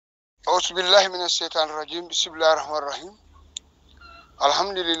أعوذ بالله من الشيطان الرجيم بسم الله الرحمن الرحيم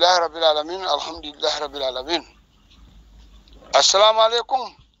الحمد لله رب العالمين الحمد لله رب العالمين السلام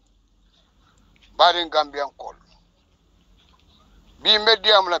عليكم بارين غامبيان كول بي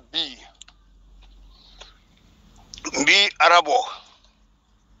ميديام لا بي عربو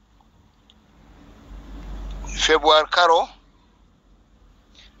فبراير كارو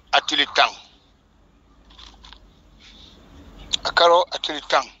اتليتان كارو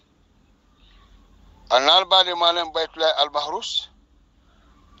اتليتان النال بعد ما لم بيت لا البحروس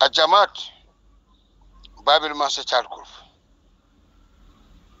الجماعات باب الماسة تالكوف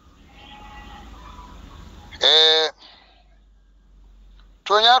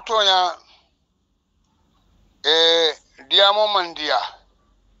تونيا ديامو منديا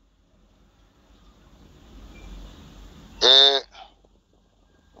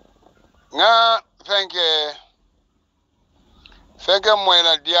nga fenke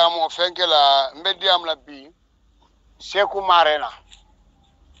moyla diamo fenke la mbe diam la bi seku marena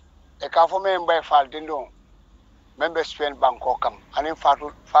e ka fo men bay fal dindo membe Spain banko kam ani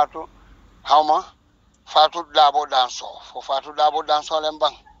Fatou hawma Fatou dabo danso fo Fatou dabo danso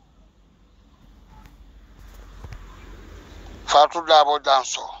lembang Fatou dabo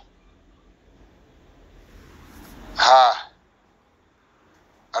danso ha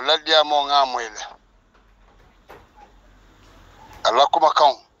Allah diamo nga moyla Allah kuma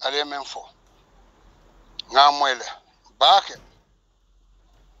kan ale men fo nga moyle baake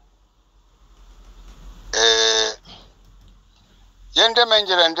yende men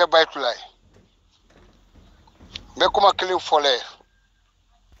jirande baytulay be kuma kilin fole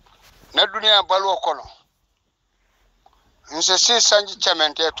na duniya balwo kono nse si sanji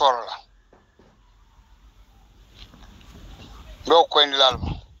chamente torla do ko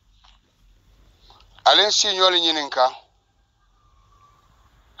ndilalma alen si nyoli nyininka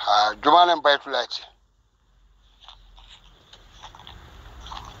jumalen baytulati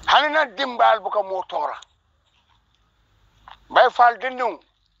hanina dimbal buka motora bay fal dindum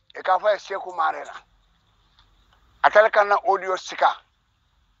e ka fa seku marena atal kana audio sika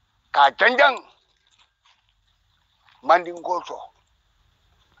ka janjang mandin golto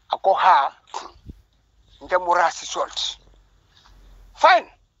ako ha nte murasi solt fine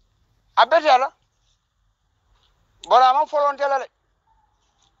abetala bola man folontela le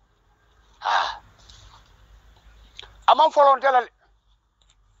aman folontela le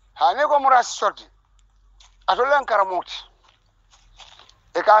ha ne ko murasi sorti atolen karamoti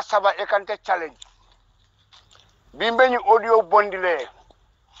e ka saba e kan te challenge bimbe ni audio bondile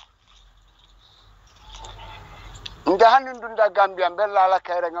nda hanin dunda Gambia bella la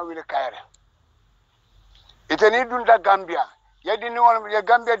kayre nga wili kayre iteni dunda Gambia yadi ni won ye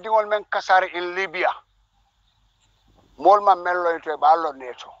Gambia dingol men kasare in Libya mol ma mello to ballo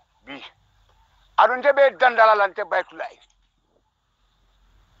neto bi adun te be dandala lante baytulay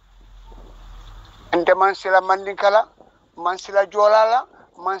ente man sila mandinkala man sila jolala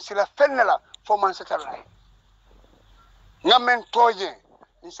man sila fennela fo man satalay ngamen toje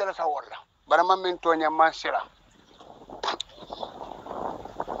insela ta wala bara man men tonya man sila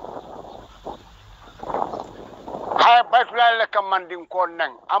hay baytulay le kam mandin ko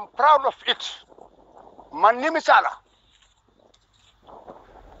nang I'm proud of it man ni misala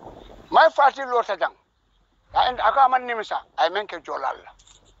my party lo tajang and aka man ni misa ay men ke jolal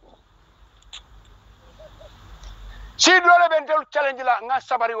si dole bentel challenge la nga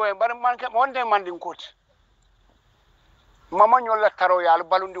sabari wo bar man ke wonde mandin koti mama nyola taro ya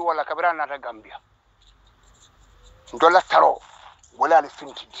balundi wala kabira na ta Gambia dola taro wala al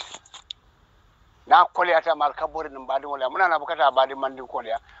finti na koli ata mal kabori mbadi wala muna na bukata badi mandin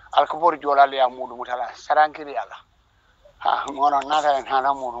koli al kabori jolal ya mudu mutala sarankiri ala ha ngono nada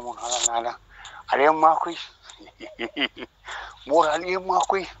nada mudu nada ale makui morali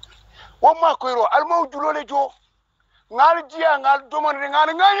makui wo makui ro al mawjulole jo ngal jiya ngal domande ngal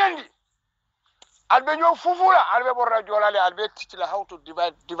nganyandi albe ñoo fufula albe borra jolale albe titila how to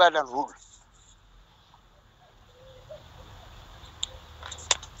divide and rule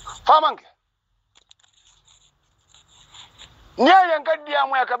famange nyaya ngadi ya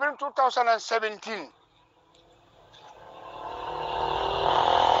moya kabin 2017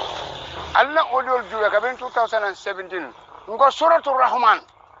 alla odol juwe kabin 2017 ngo suratul rahman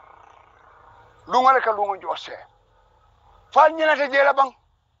lungal ka lungo jose fa ñinata jela bang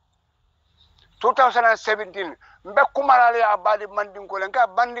 2017 mbe kumarale abadi mandinko len ka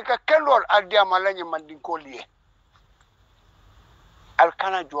bandika kendol adiyama lañi mandinko liye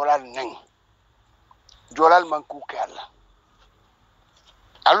alkana jolal neng jolal man ku kala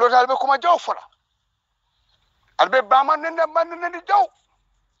allo talbe kuma jaw fala albe bama nende man nende jaw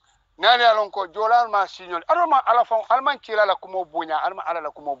nani alon ko jolal ma signol adoma ala fon alman kila la kumo bunya alma ala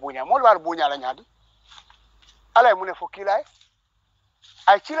la kumo bunya mol war bunya la nyaadi ala mu ne fo kila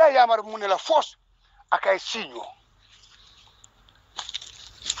ay kila yamar mu ne la force akay signo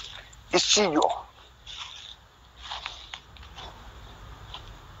isigno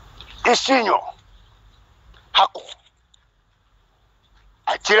hako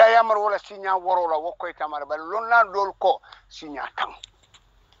ay kila yamar wala signa worola wokoy tamara bal lonna dol ko signa tan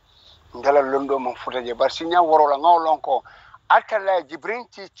ndala londo mo futaje bar signa worola ngawlon ko atala jibrin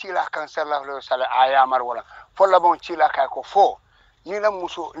ci la kan sallallahu alaihi wasallam ayamar wala folla bon ci la kay ko fo ni la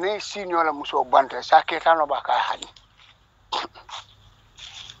muso ni signo la muso bante saketano ba ka hani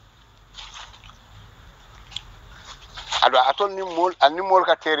ado atol ni mol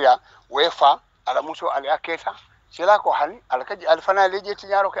ka teria wefa ala muso ala aketa sila ko hani ala kaji alfana leje ti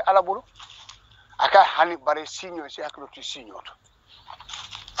nyaro ke ala bulu aka hani bare signo si aklo ti signo to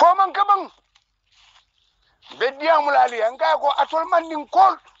fo man kabang beddiamul ali anga ko atol man nin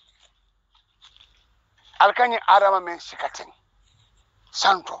kol alkani adama men sikaten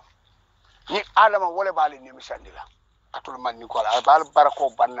santo ni adama wole bali ni misandila atol man nin kol albal barako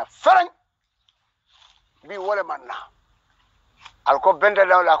banna ferang bi wole manna alko bende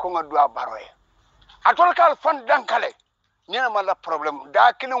la ko ngadua baroye atol kal fan dankale ñena mala problème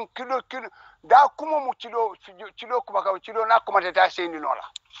da kilo da kuma mu cido kuma ka cido na kuma ta sendi nola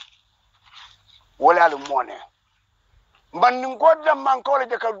wala lu mone man ngoda man ko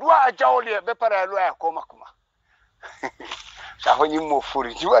le ka dua a jawle be para lo ya ko makuma sa ho nyimo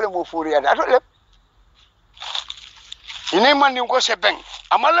furi ci wala mo furi ya to lep ine man ko se ben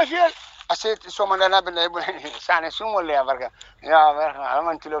amala fiel ase so man na be sane sumo le barka ya barka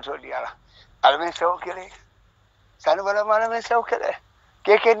alman tilo to diala almen so kele sanu bala mala men so kele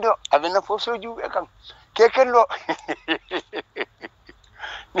kekendo abena foso jube kan kekendo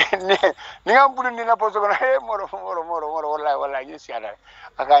ni ngambulu ni na poso kono he moro wallahi ni siada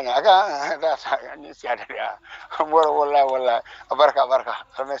akanya aka da sa ni siada ya moro wallahi barka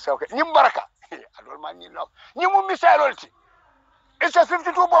almen so ke ni baraka adol man ni no ni mu misalolti isa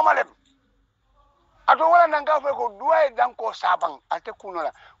 52 bo malem ato wala nanga fe ko duwa dan ko saban ate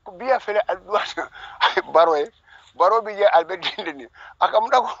kunola ko biya fele al duwa baro bi je albe dinde ni akam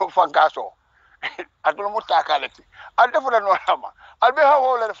da ko fankaso ato mo takalati al defu no rama albe ha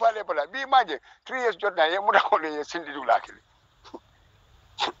wala fale bala bi maje 3 years jotna ye mu da ko le sindi du lakili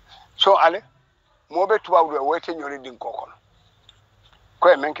so ale mo be tuwa do wote nyori din kokono ko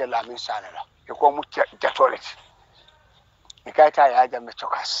e menke la min sanela e ko mu jatoleti ni kayta ya jambe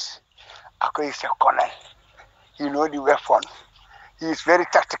chokas akoy se colonel he know the weapon, he is very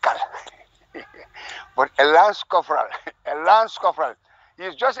tactical. But a lance corporal he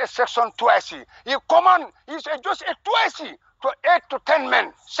is just a section 2IC. He command, he is just a 2IC to 8 to 10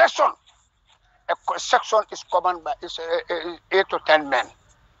 men section. A section is commanded by 8 to 10 men.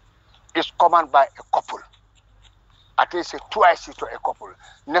 It's commanded by a couple. At least a 2IC to a couple.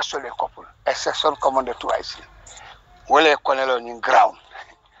 Next to a couple, a section commanded 2IC. Well, a colonel on ground.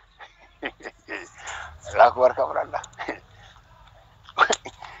 La kuwarka branda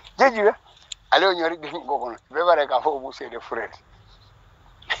jeju ale nyori di gogono be bare ka fo bu sede furete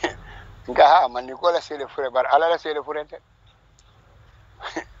nga ha man ni ko la sede fure bar ala la sede furete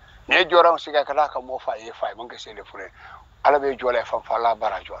ne joram siga kala ka mo fa ye fa man ka sede fure ala be jola fa fa la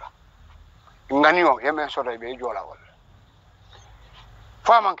bara jola nganiyo yemen so be jola wala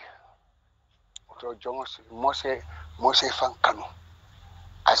fa man to jongos mose fan kanu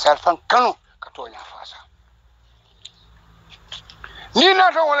asal fan kanu katonya fasa ni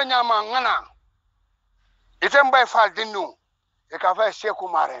na to wala nyama ngana item bay fal dinu e ka fa seku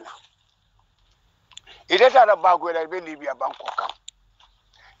marena ide ta da bagwela be libya banko kam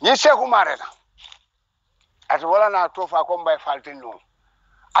ni seku marena at wala na to fa ko bay fal dinu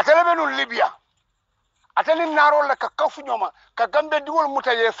atele be no libya atele naro la ka kafu nyoma ka gambe diwol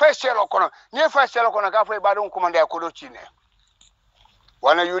mutaye fa selo kono ni fa selo kono ka fa ba don komande ko do chine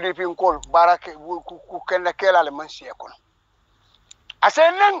wana UDP nkol barake ku kenda kela le mansi ekono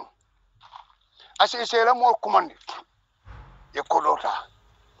asen ase sela mo commande e kolota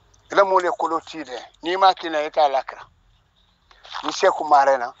ila mo le koloti de ni makina eta lakra ni seku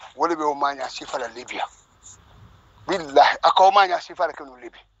marena wole be o manya sifala libya billahi akaw manya sifala kenu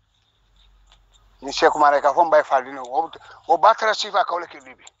libya ni seku marena ka fo bay faldino o batra sifa ka wole ke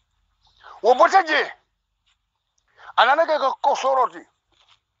libya wo botaje anana ke ko soroti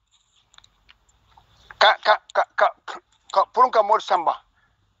ka purunka mod samba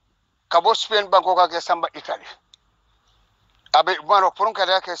ka bo Spain banko ka ke samba Italy abe maro purunka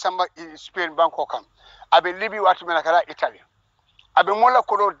da ke samba Spain banko kam abe libi watu mena kala Italy abe mola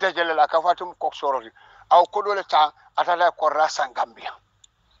ko do dajale la ka fatum ko sorori aw ko do le ta atala ko rasa Gambia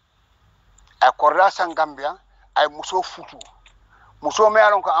ay ko rasa Gambia ay muso futu muso me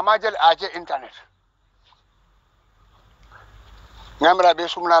alon ko amajel aje internet ngamra be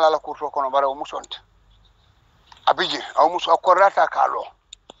sumna la ko to kono bara o musonte abiji aw muso ko rata kalo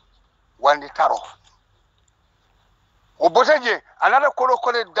wandi taro o botaje anada ko do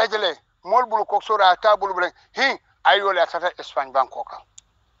ko le dajale molbul ko sora tabul bre hi ayole atata Espagne banko ka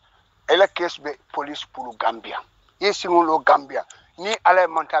ela kesbe police pour Gambia yesingulo Gambia ni ala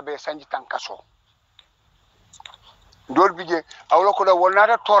montabe sanji tankaso dol bije awlo ko da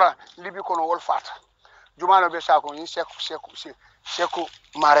wonata tora libi kono wol fata jumano be sako ni seku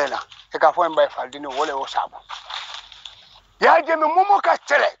marena e ka fo mbay fal dini wole o sabo ya jeme momo ka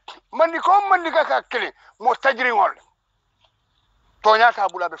tele mandi ka kele mo tajri ngol to nyata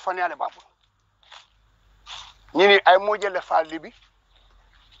bula be fanyale babu nini ay mojele fal libi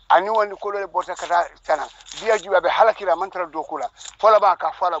ani woni ko le bota kata tana biya juwa be halakira mantra dokula fola ba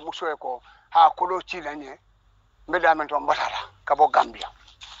ka fala muso e ko ha ko do ci lanye mbeda men to mbatala ka bo Gambia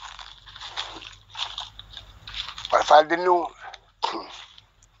wal fal dinu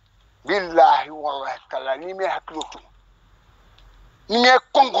billahi wallahi tala ni me haklutu ni me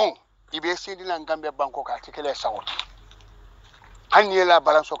kongon ibe sidi na Gambia banko ka tikele sawti hanni la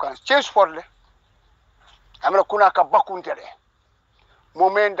balance kan change for le amra kuna ka bakuntere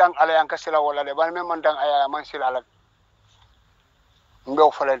momen dang ala yanka sila wala le ban men dang aya man sila la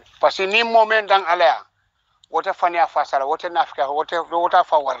mbew fale parce que ni momen dang ala wota fania fasala wota nafika wota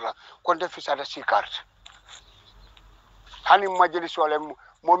fa warla konte fisada sikart hani majlis wala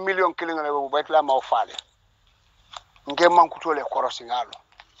mo million kilinga le baytla ma faale nge mankuto le korosi ngalo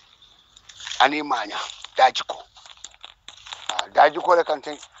ani manya dajiko le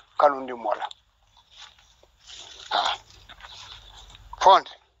kanten kanundi mola fond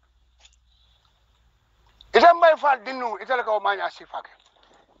ita mbay fal dinu ita ka o manya sifake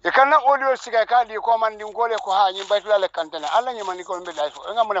e kana audio siga ka di ko man din gole ko ha nyi baytla le kantena alla nyi man ko be dai fo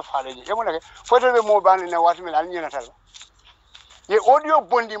nga mona faaleji e mona ke foto be mo bani ne watmi al nyi natal ye audio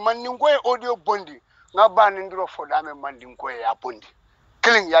bondi man ni ngoy audio bondi nga bani ndiro fo dame man din ko ya bondi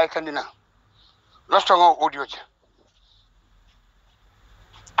killing yaay kandina losto nga audio je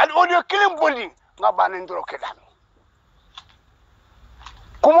al audio killing bondi nga bani ndiro ke dame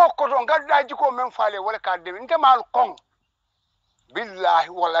kuma ko don gadda jiko men faale wala ka de nte mal kon billahi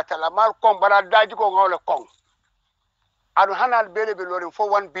wala taala mal kon bara daji ko ngawle kon adu hanal bele be lorin fo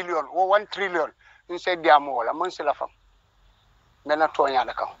 1 billion o 1 trillion in se diamo wala mon se la fam mena tonya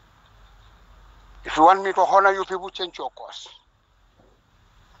da kam if you want me to honor you people change your course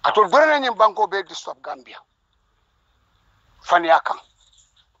atol borana nyim banko be di stop Gambia fan yakan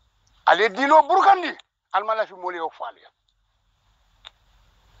ale dino burkandi almala fi moli o faale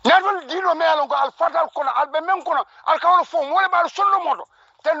nadol dino me alon ko al fatal kono al be men kono al kawlo fo mo le bal sonno moto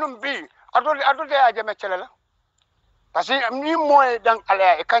tenum bi adol ya jame celela parce que ni moy dan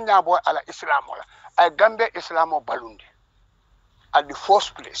ala e kanya bo ala islam wala ay Gambia islamo balundi at the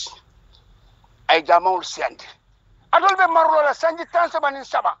first place ay jamaul siandi adol be marlo la sanji tan sabani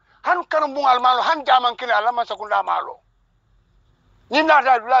saba han kan bu al malo han jaman kila ala masakunda malo ni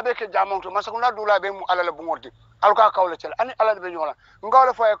nata dula be ke jamon to masakunda dula be mu ala le bungordi alka kawle cel ani ala be nyola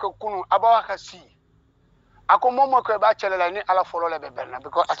ngawle fo ko kunu abawa ka si ako momo ko ba cel la ni ala folo le be berna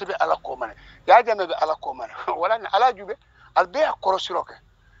because atibe ala ko mane ya jame be ala ko mane wala ni ala jube al be akoro siroke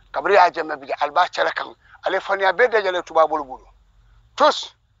kabri ya jame be al ba cel kan ale fania be dajale tubabul bulu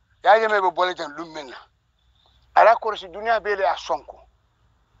tos ya jame be bole jan lummenna ala ko si dunia be le asonko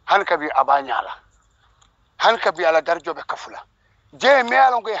han kabi abanyala han kabi ala darjo be kafula je me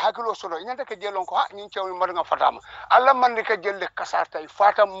alon ko hakilo solo nyanta ke jelon ko ha nyin cewni madanga fatama alla mandi ka jelle kasarta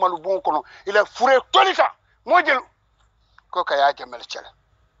fatam malu bon kono ila fure tolita mo jelu ko ka ya jamal cela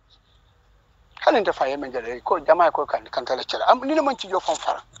halin ta faye men jale ko jama ko kan tala cela am ni man ci jo fam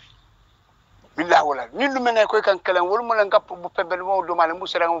fara billahi wala ni lu men ko kan kalen wol mo la ngap bu pebel mo do male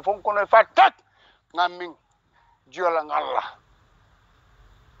musira ngam fon kono fa tak ngam jiola ngalla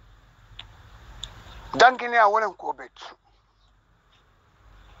dankini a wolen ko bet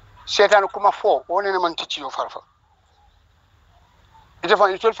setan kuma fo woni ne man ticci yo farfa ite fa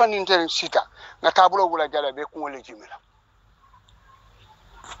itol fan inter sita na tabulo bula jala be ko wole jimila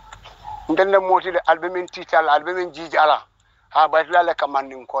ndende moti de albemen tital albemen jijala ha baytla le kam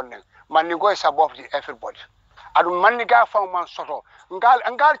mandin konne mandin ko sabop di everybody adu manni ga fa man soto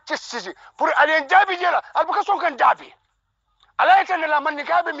ngal cissisi pour aller jabi jela albuka son kan jabi ala ite la manni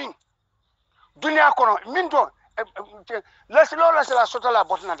ga be min dunia kono min to la sila sota la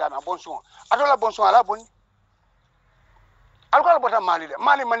botna dama bonson atola bonson ala bonni alko bota mali de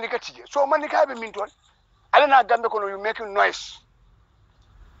mali man ka tije so man ka be min ton ala na gambe ko you making noise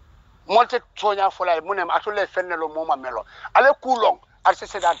molte tonya fola munem atole fennelo moma melo ale kulong al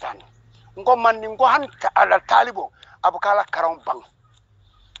se da tan ngo man ni ngo han ala talibo abukala karam bang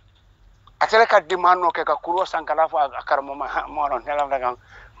atele ka dimano ke ka kuro sankala fo akar moma mo non helam daga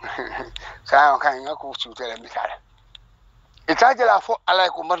sa kan ngako chutele mikala itaje la fo ala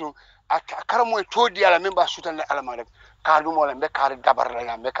ko madu akar mo todi ala memba sutan ala ma rek ka du mo lembe ka dabar la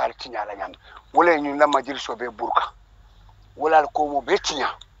nyam be ka tinya la nyam wala ñu la majir so be burka wala ko mo be tinya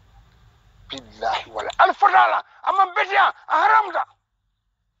billahi wala al fadala amam betiya haramda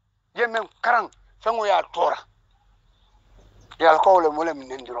yemen karang fango ya tora ya ko le mo lem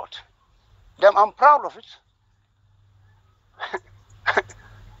nendirot them I'm proud of it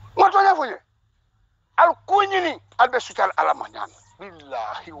mo to ya fuye al kunyini al be sutal ala ma nyam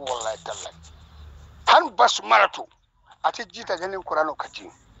billahi wallahi tallahi han basmalatu ati jita janin qur'ano kati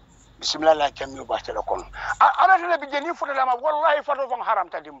bismillah la jammi ba tele kon ana tele bi jeni futa lama wallahi fatu fon haram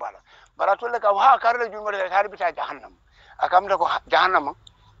ta dimbala baratu le ka ha karle jumare har bita jahannam akam da ko jahannam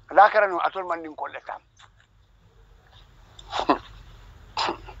la karanu atul man din ko letam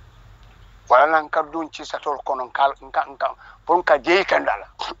wala nan kardun ci satol konon kal nka pon ka jeyi kandala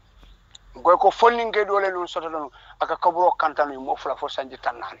ngoy ko fonni ngey dole non sotodon aka kaburo kantanu mo fula fo sanji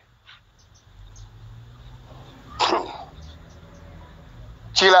tanani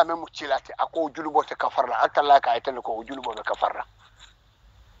cila memu cilate ako julubo te kafarla atalla ka aytan ko julubo be kafarla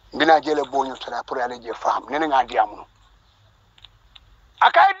bina jele boñu tara pour aller je fam nene nga diamu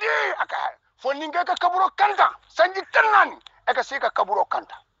akay di akay fonni ngey ka kaburo kanta sanji tanani e ka sika kaburo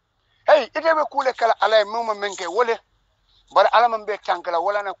kanta hey ite be kule kala alay memo menke wole bar alaman be tankala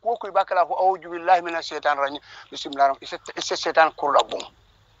wala na ko ko bakala ko awju billahi minash shaitan rajim bismillah ise shaitan kurla bum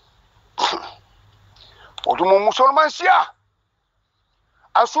odumo musulman sia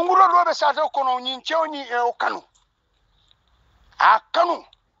asunguro robe sata kono nyin chewni e o kanu akanu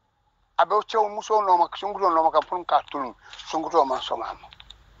abe o chew muso no mak sunguro no mak pun ka tun sunguro man so mam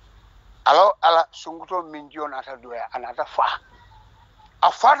alo ala sunguro min jona ta doya anata fa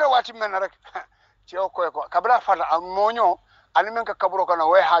afata wati men rek chew ko kabla fata amonyo ani men ka kaburo kono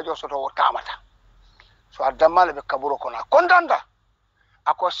way hajo soto o tamata so adamale be kaburo kono kondanda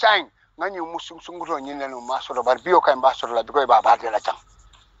ako sign ngani musum sunguro nyinne no maso bar biyo kay mbaso la bi koy ba baade la tam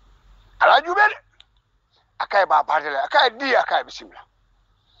ala jubel akay ba baade la akay di akay bismillah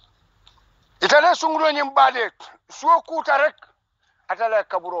itale sunguro nyim baade suo kuta rek atale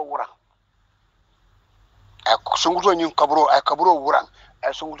kaburo wura ay sunguro nyim kaburo ay kaburo wura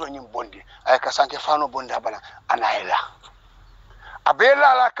ay sunguro nyim bondi ay ka sanke fano bondi abana anayla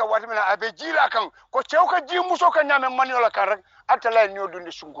abela la ka wadmina abe jila kan ko cewka ji muso kan nyame maniola kan rek atale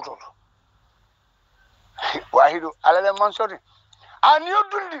nyodundi sunguro wahidu alale mansori aniyo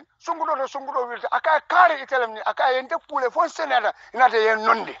dundi sungudo wilta aka kare itelam ni aka yente pule fon senata inata yen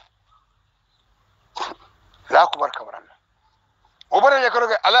nonde la ko barka baralla o bare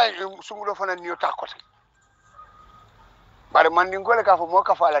yakoroge ala sungudo fona niyo takote bare mandi ngole ka fo mo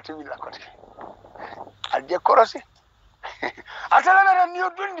ka fala tibi la kote alje korosi atala na niyo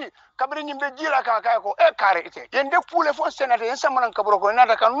dundi kabri nyimbe jila ka ka ko e kare ite yende pule fon senata yen samanan kabro ko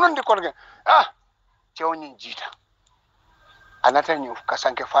inata kan nondi kote cewni jita anata nyu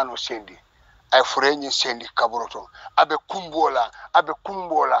kasanke fano sendi ay furenyi sendi kaburoto abe kumbola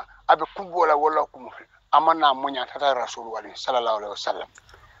wala kumufi amana munya tata rasul wali sallallahu alaihi wasallam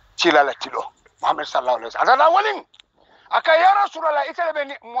cila la tilo muhammad sallallahu alaihi wasallam atata walin aka ya rasulullah itele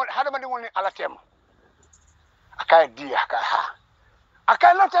ni hada mandi woni ala tema aka di aka ha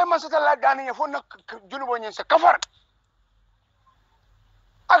aka la tema satalla dani ya fonna junubo nyin sa kafar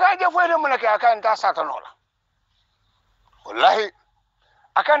aka je fo dem lake aka nta satanola wallahi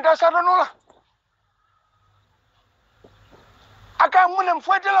aka nta satanola aka munem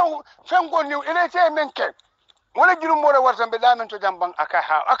fo tela fengo ni ele te menke wala jurum mo wartan be damen to jambang aka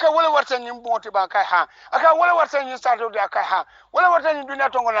ha aka wala wartan ni mboti ba aka ha aka wala wartan ni sato de aka ha wala wartan ni dunya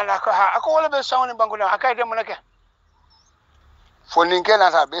tongo na aka ha aka wala be sawni banguna aka dem lake fo ninke na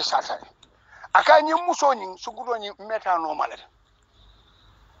ta be sata aka nyi muso ni sugudo ni meta normal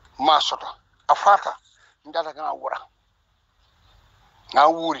masoto afata ndata kana wura nga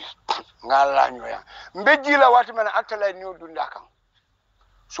wuri nga lanyo ya mbejila wati mena atala ni odunda kan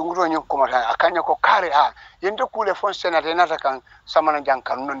sunguro nyi ko mata akanya ko kare ha yende kule fon senate nata kan samana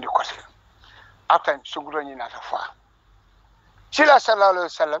jankan nondi kote atan sunguro nyi nata fa sila sallallahu alaihi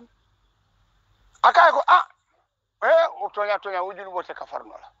wasallam akay ko o tonya wujulu bote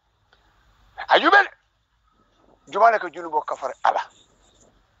kafarnola ajubel jumane ko julubo kafar ala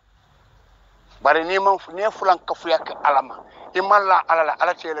bari ni man ni fulan ka fuyak alama imalla alala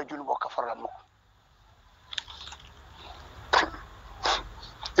ala tela junubo kafara mo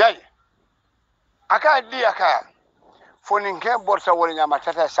yayi aka di aka fonin ke borsa woni nyama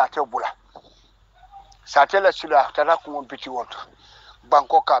tata sate bula sate la sila tata ko biti woto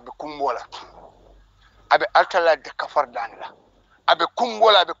banko ka be kumbola abe altala de kafar danla abe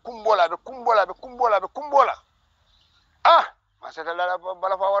kumbola ah masata la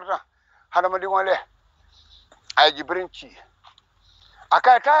bala fa warta hadama di ngole ay jibrinci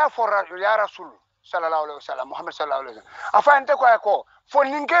aka ta for ya rasul sallallahu alaihi wasallam muhammad sallallahu alaihi wasallam afa ente ko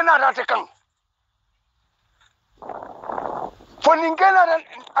fonin ke na rate kan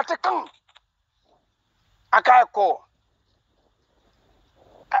atekan aka ko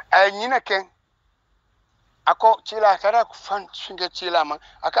ay nyina ken ako cila tara fan singe cila ma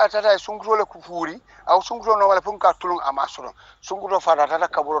aka tata sungro le kufuri aw sungro no wala funka tulung amasoro sungro fara tata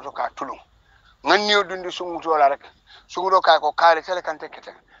kaburo to ka tulung nganni dundi sungro la rek sungro ka ko kare tele kan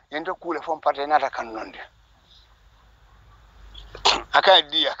tekete yende kule fon parte nata kan nonde aka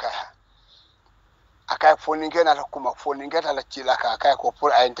di aka foninge na kuma foninge ta la cila ka aka ko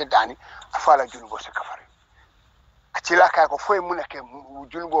pour ayente dani afala junubo se kafare acila ka ko foy munake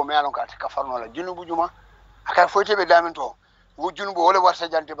junubo me alon ka ta kafarno la junubu juma aka foyte be daminto wo junubo wala warta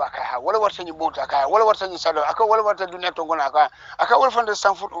jante ba ka wala warta ni bota ka wala warta ni sado aka wala warta dunne to gona aka wala fande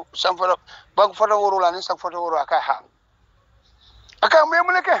sanfo bag foto woro la ni sanfo woro aka me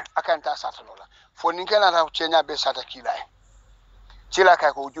munake aka ta sata lola foninge na ta cenya be sata kilai cila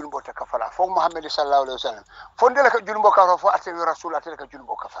ka ko junubo ta kafara fo muhammad sallallahu alaihi wasallam fonde la ka junubo ka fo ate rasul ate ka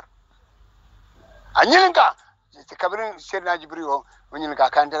junubo kafar anyilinka te kabrin sedna jibril o wonyilinka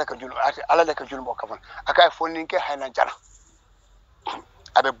kan tele ka junubo ate ala la ka junubo kafar aka foninke hayna jara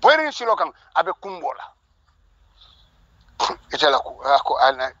abe borin silo kan abe kumbola itala ko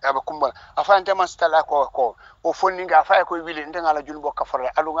abe kumbola afa ante man stala ko o foninga afa ko wili ndenga la junubo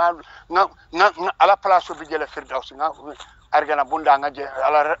kafar alu nga ala place bi jela firdaus nga argana bunda ngaje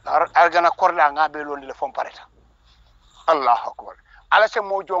ala argana korda nga be londi le fon pareta allah akbar ala se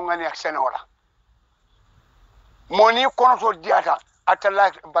mo jongani ak senola moni kono to diata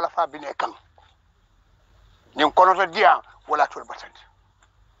atalla bala fa bine kan nin kono to dia wala to batande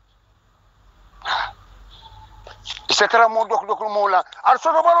isetara mo dok mo la ar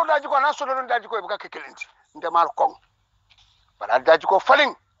soto balo daji ko na soto don daji ko e baka kelenti ndemal kon bala daji ko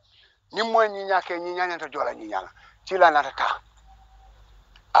falin ni moy ni nyake ni nyanyanta jola ni nyala cila natata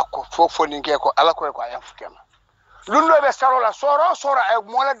ako fofo ninge ko ala ko ko ayam futema lundo be sarola soro ay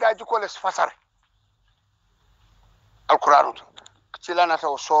mola daji ko les fasare alquran cila nata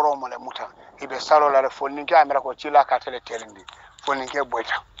o soro mo le muta ibe sarola re fo ninge amira ko cila ka tele telindi fo ninge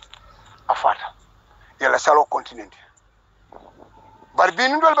boyta afata yalla salo continent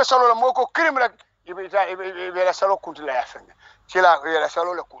barbini dol be sarola moko krim rek ibe la salo kuntila ya fenga cila yalla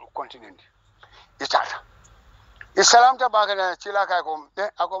salo le continent itata isalam ta baga na cila ka ko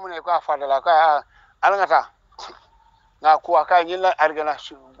ako mun ko afada la ka alangata na ku aka nyilla argana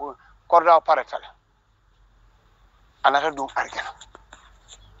korda paratala anata dum argana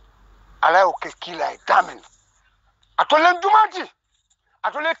ala o ke kila damen atolen dumati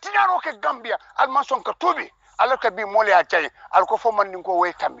atole tinaro ke gambia almason ka tobi ala ka bi mole a tay al ko fo man ko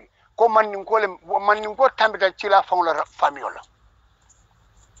way tambi ko man ko tambi ta cila fa la famiola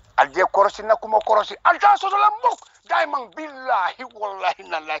alje korosi na kuma korosi alta soto la mbok daiman billahi wallahi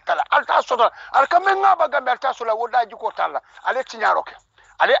nallahi kala alta soto alkamenga baga alta sola wodaji ko talla ale tinyaroke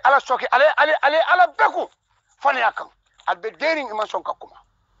ale ala soke ale ala beku fani akan albe dering iman son kakuma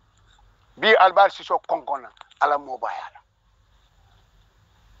bi albar si so konkona ala mobayala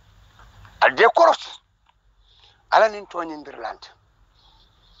alje korosi ala nin to nyindirland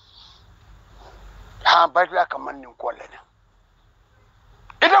ha badla kaman nin ko lena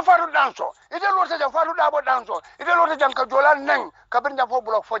ite faru danso ite lota jang faru dabo danso ite lota jang ka jola neng kabir jang fo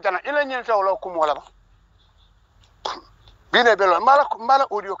blok fo jana ila nyen taw law kum wala ba bine belo mala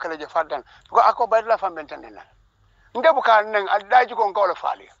audio kala je fadan ko ako bayla fam bentenen ndebu ka neng al daji ko ngawla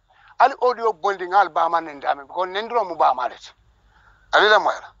faali al audio bondi ngal ba man ndame ko nendro mu ba malet ali la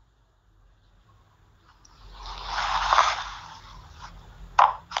moyra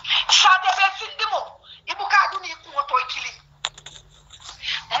shade be findimo ibuka duni ko to kili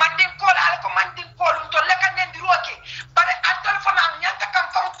mandin kola ala ko mandin kolum to leka nendi roke bare atol fana nyanta kam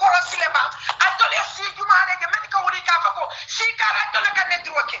fam kola silema atol e si jumane de men ko wuri ka fako si kala to leka nendi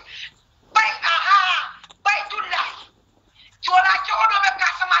roke bay baytullahi jola jodo be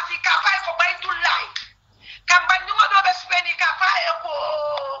kasama si ka fay ko baytullahi kam bandu do be speni ka fay ko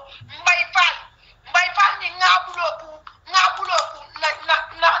mbay fal ni ngabulo ku na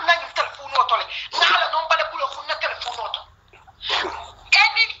telephone tole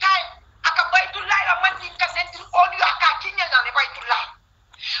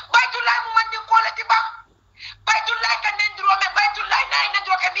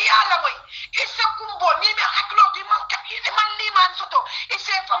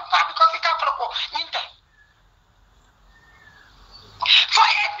ise fam fa bi ko fi ka fala ko ninte fo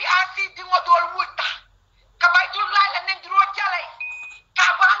APRC di ngodol wutta ka baytul la nen diro jalay ka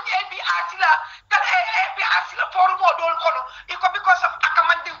bang APRC la ka APRC la for mo dol kono iko because of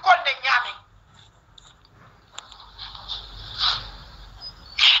akamandin kol ne nyame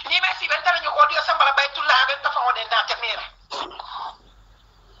ni ma si ben tan ñu audio sambala baytul la ben tafa wone na kamera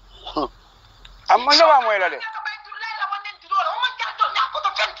amma no wa moy la de baytul la wonen diro la man ka to ñako to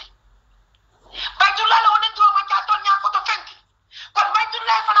fenti baytul la wonen diro man ka to ñako to fenti kon baytul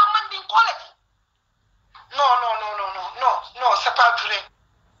la fana mandin kole non c'est pas vrai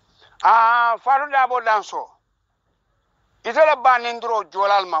ah Fatou Dabo danso itala banindro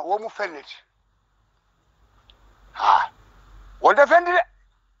jolalma wo mu felleti wonde fendi de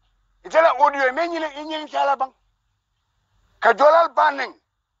itala audio me ñini tala bang ka jolal banen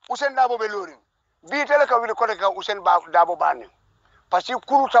Usen Dabo be lorin bi tele ka wili kote ka Usen Dabo banen parce que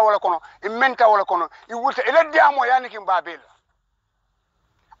kuruta wala kono e menta wala kono e wulta ele diamo yani kim babel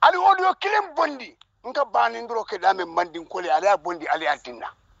ali audio kilim bondi nka banindro ke dame mandin kole ali bondi ali atinna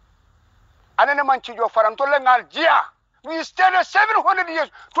anene man ci jo faram to lengal jia we stayed 700 years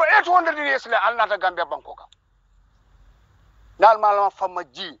to 800 years le alna ta Gambia bankoka dal malama fama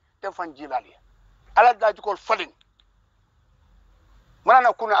ji te fan ji lali ala daji ko falin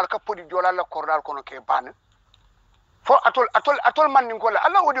manana kuna alkapodi jola la kordal kono ke ban fo atol man ni ko la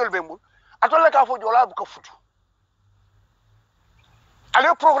ala wodiol bembul atol la ka fo jola bu ka futu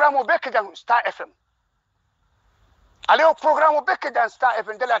ale programme o bek jang Star FM ale o programme o bek jang Star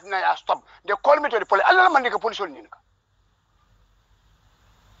FM de la na ya stop de call me to the police ala man ni ka police ni ka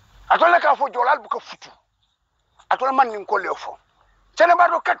atol la ka fo jola bu ka futu atol man ni ko le fo tene ba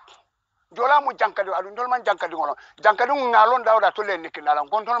do kat jola mu jankadi adu ndol man jankadi ngono jankadi ngalon dawda to le niki dala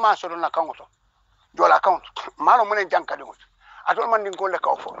gontol ma so na kangoto jola count malo munen jankadi ngoto atol man ni ko le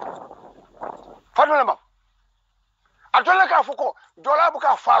ka fo fadu le ma atol le ka fo ko jola bu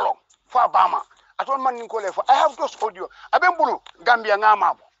ka falo fa bama atol man ni ko le fo I have those audio aben bulu Gambia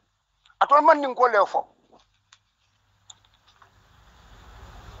ngama bo atol man ni ko le fo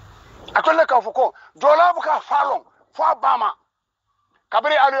atol le ka fo ko jola bu ka falo fa bama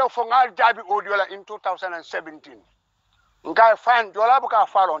kabri aliyo fo ngal jabi audio la in 2017 ngai fine jola bu ka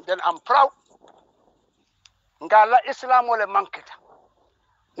falo then I'm proud ngala islam wala manketa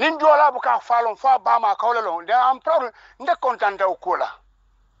nin jola bu ka falo fa bama kawle lo then I'm proud nde content o kola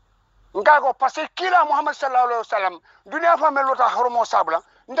ngago parce kila Muhammad sallallahu alaihi wasallam dunia fa melo ta hormo sabla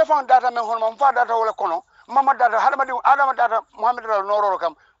nde fa data men hormo fa data wala kono mama data hadamadi adama data Muhammad ral nororo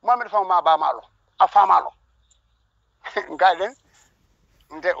kam Muhammad fa ma ba malo afamalo ngaden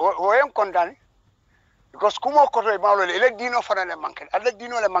nde o en condamné because kumo ko to mawlo le dino fanane manke alla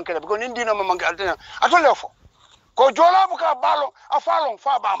dino le manke because nin dino ma manke altena atole fo ko jola bu ka balo afalon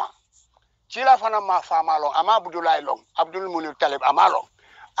fa bama cila fana ma famalo ama abdoulaye long abdul munir talib amalo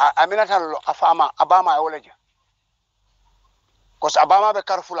aminata lo afama abama e wolaje kos abama be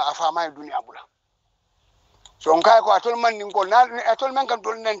karfula afama e dunia bula so ngay ko atol man ni ko na atol man kan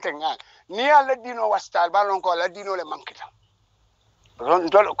dol nentenga ni alla dino wastal balon ko la dino le mankita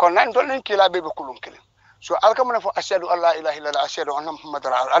don ko nan don ni kila be kulun kile so alkamana fo ashhadu an la ilaha illallah ashhadu anna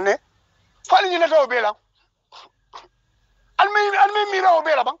muhammadar rasul anne fali ni to bela almi mirawo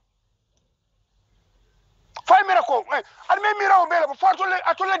bela bang fay mira ko almi mirawo bela ba fatole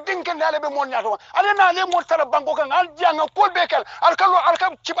atole dinken dale be mon nyato ale na le mo tala banko kan al janga kol bekel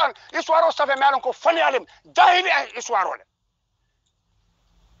alkam ciban histoire safe me alon ko fani alem jahili histoire le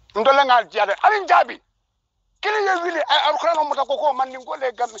ndola ngal jiade alin jabi kile ye wili alquran mo ta ko man ni ko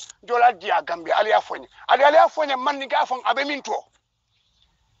le gam jola dia gambi ali afonye man ni ga fon abe min to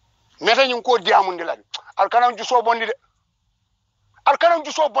meta nyin ko diamu ndila alkanam juso bondi de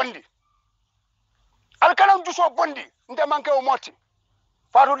alkanam juso bondi nde manke o moti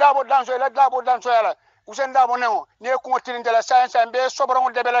Fatou Dabo danso yala Usen Dabo neo ne ko tinin de la science be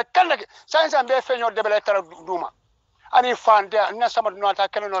sobron de bela kandake science be feño de bela tara duma ani fande na sama no ta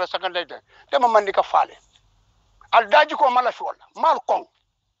kelen no la sakande de ma mandi ka faale al daji ko mala fi wala mal kon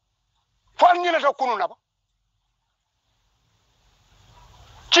fon ni la to kununa ba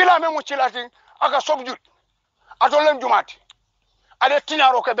cila me mu cilati aka sobjut adolen jumati ale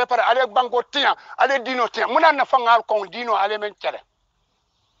tiñaro ke be pare ale banko tiña ale dino tiña munan na fangal kon dino ale men tere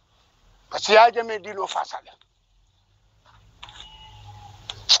parce que ya jame dino fasale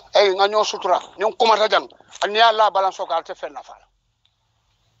ay nga ñoo sutura ñon kumata jang an ya la balance ko alte fenna fala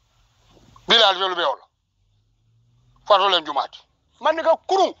bilal jolu be wala fato len jumati man ni ka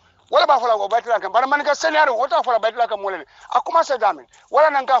kurun wala ba fala ko baytila kan bar man ka scenario wota fala baytila kan molele a commencer damen wala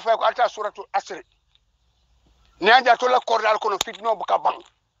nan ka fa ko alta suratu asr niaja to la kordal kono fitno buka bang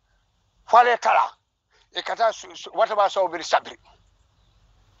fale tala e kata wata ba so bir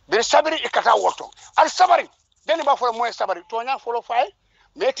sabri e kata woto al sabari deni ba folo moy sabari to nya folo fay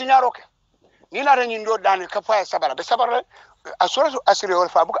me tinyaro ke ni na renyi ndo dani ka fay sabara be sabara asura asiri wol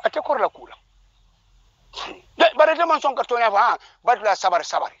fa buka ate korla kula de bare de man son ka to nya fa badla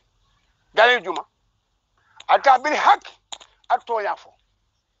sabari dalil juma ata bil hak ato nya fo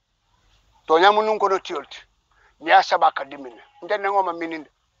to nya munun ko no tiolti niya sabaka dimina ndenne ngoma mininde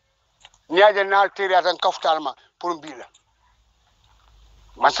niaje nal tiri atan kaftalma pour mbila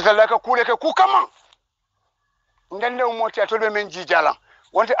masata laka kule ke kukama ndenne umoti atolbe men jijala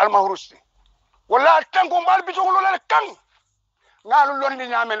wonte almahrusti wala tanko mbal bitogolo la kan ngalu londi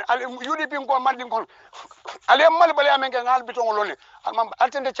nyamen al yudi bin ko mandi ko ale mal bale amen ngal bitogolo ne almam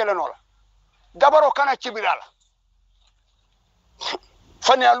altende celenola dabaro kana cibirala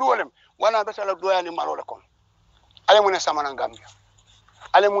fani aluolem wana betala doyani malola kon ale mun samana gambia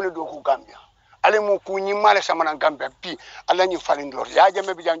ale mun do ku gambia ale mu ku nyimale samana gambia bi ala nyi falindor ya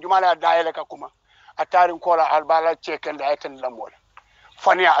jame bi jumala daayele ka kuma atarin kola albala cheken da eten lamol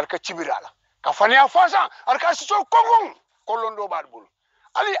fania arka cibirala ka fania fasa arka siso kongon kolondo balbul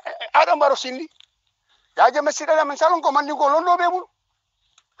ali adam baro sindi ya jame sidala men salon ko mandi ko londo be bul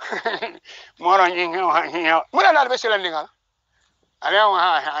moro nyinga muna dal be selandinga ale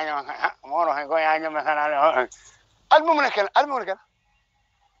moro he go ya nyame kanale المملكة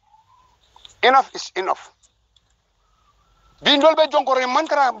enough is enough being dol be jonkore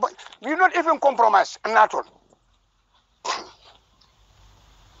mantra we not even compromise not all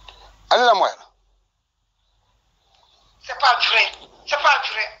Allah moya c'est pas vrai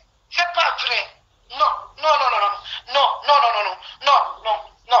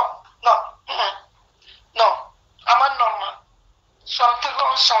non aman normal something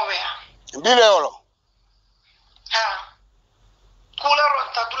wrong somewhere bile yolo ha kula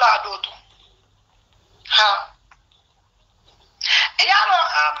ronta dula doto ha yaro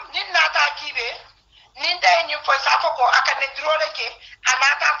nin nata kibe nin da yin fo sa foko aka ne drole ke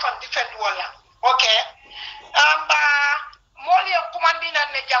anata fon defend wala okay ba moli commandi nan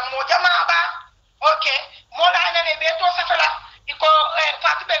ne jammo jama ba okay mola hanane be to safala iko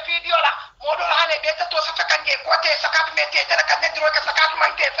fatu be video la modo hanane be to safaka nge kote sakatu mete tara kan ne drole ka sakatu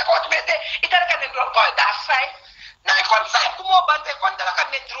mante sakatu mete itara kan ne drole ko that's fine na kon sai kumo bante kon dala kan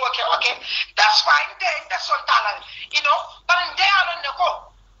ne drole okay that's fine de son talal you know but de alon ne ko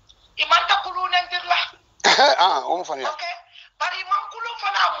imanta kulu nen dirla on fanya okay bari man kulu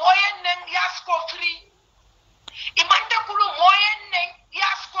fana moyen nen yasko free imanta kulu moyen nen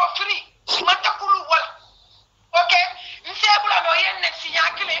yasko free imanta kulu wal okay nsebula no yen nen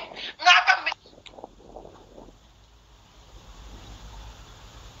sinyakile ngata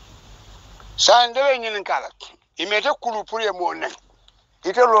sandere nyin kala imete kulu pour ye mo nen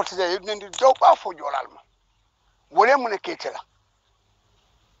ite lotte de nendi do ba fo jolalma wole mun ketela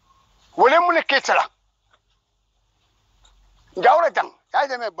jawra jang ya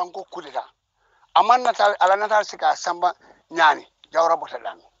jame banko kudita aman natal ala natal sika samba nyani jawra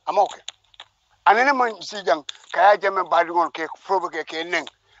botadan amoke anene man si jang kaya jame badigol ke provoke ke nen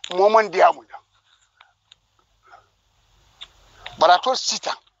momon diamu bara to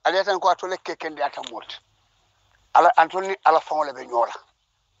sita ala tan ko to lekke kende ata mot ala antoni ala fawle be nyola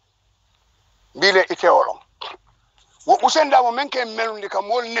bile ite olon wo usenda mo menke melundi ka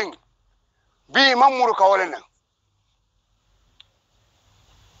mol nen bi mamuru ka wala nen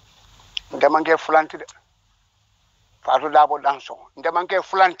ndemange fulanti de Fatou dabo danso ndemange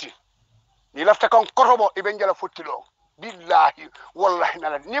fulanti ni lafta kan kotobo ibe njala fottilo billahi wallahi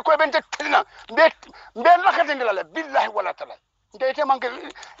nala ni ko ben tettina mbe lakati ndala billahi wala tala ndeyte manke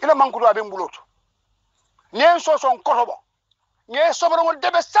ila mankudo abe mbuloto ni so son kotobo ni sobro mo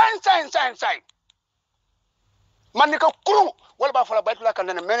debe sai man ka kuru wala ba fala baytula kan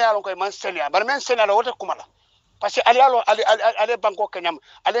ne men yalon koy man senia bar men senia la wota kumala parce que ali banko kenyam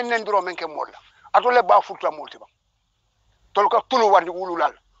ali nendiro men ke molla atole ba futa multi ba tol ka tulu wardi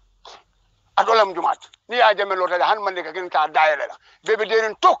wululal adolam jumat ni ya jame lota han man ka genta daayele la bebe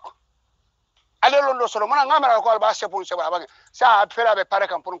derin tok ale londo solo mona ngamara ko ba sepun seba ba sa fela be pare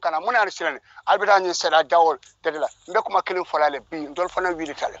kan pour kana mona ar silene albita ni seda jawol dedela mbe kuma kilin folale bi ndol fana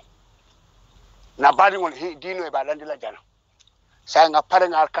wili tale na badi won dino e ba landila jana sa nga pare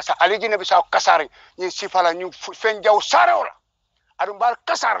ngal kasa alijine bi sa kasare ni sifala ni fen jaw sareola adum bal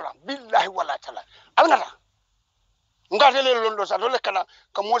kasarla billahi wala taala alngata ngatele londo sa dole kala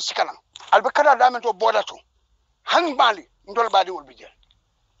ka mo sikana albe kala damen to bodato han bali ndol badi wol bijel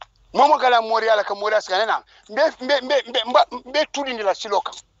momo kala mori ala ka mori askane na mbe tudi ndila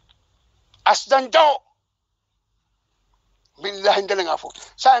siloka asdan jaw billahi ndele nga fo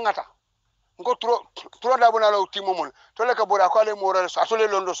sa ngata ngo tro da bona law timo mon to le ka bora ko ale mo so atole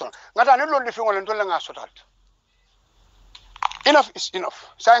londo so ngata ne londi fi ngol to le nga sotal enough is enough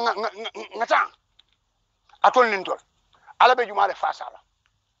sa ngata atol nin tol ala be jumale fasala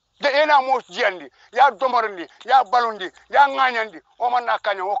de ena mo jiandi ya domorndi ya balundi ya nganyandi o man na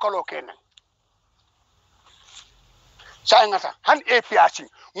kanya o kalo kenan sa ngata han APRC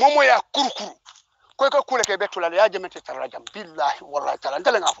momo ya kurkuru ko ko kule ke betula ya jemete tarajam billahi wallahi taala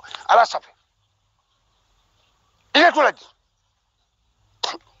ndele ngafo ala safe ile tulaji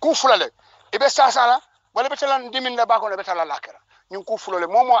ku fulale ibe sasala wala betala diminda bako na betala lakara nyin ku fulale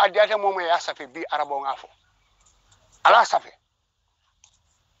momo adiate momo ya safe bi arabo ngafo ala safe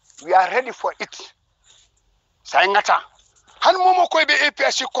we are ready for it sa ngata han momo ko be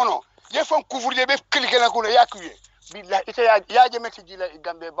APRC kono ye fon couvrir be cliquer ko ya kuye billahi ite ya jemete jila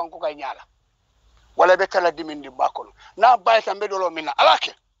gambe banko kay nyala wala be tala dimindi bakolo na bayta be dolo minna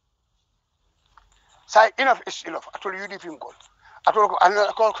alake say enough is enough atol UDP ngol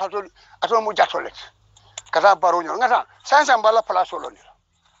atol mu jatolet kata baronyo ngata sansa mbala place oloni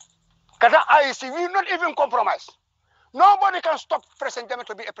kata IC we not even compromise. Nobody can stop President Jammeh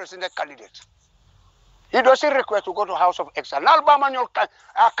to be a president candidate. He doesn't request to go to House of Exile. Nalba manual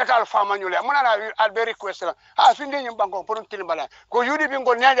katal fa manual amuna al be request ha finde nyim banko pour tilimbala ko UDP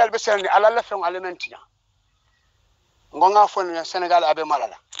ngol nyaali al be selni ala la fen elementi ngonga fon Senegal abe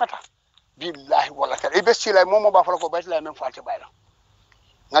malala tata billahi wala ta ibe sila momo ba fala ko bayla men faati bayla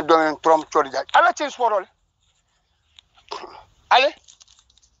nga do Trump chori ja ala ci sporole ale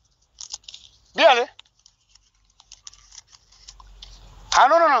bi ale ah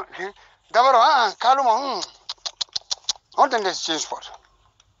no d'abord calme on tende ci sport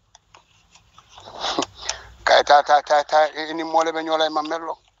kay ta ni mole be ñolay ma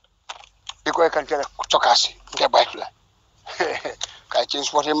mello dikoy kan tele tokasi nge baytula kay ci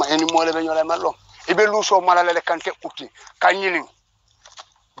sport ma ni mole be ñolay mello ibe luso malale le kante uti kanyini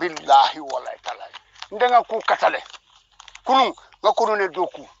billahi wallahi taala ndenga ku katale kunu ngakunu ne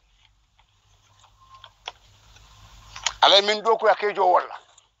doku ala min doku akejo wala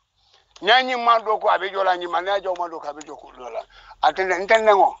nyanyi ma doku abejo la nyima na jaw ma doku abejo ku dola atende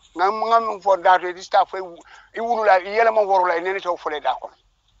ntende ngo ngam fo dato di staff e wulu la yele mo woru la nene to fole da ko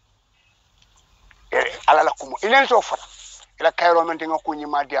ala la kumo inene to fota ila kayro men tinga ku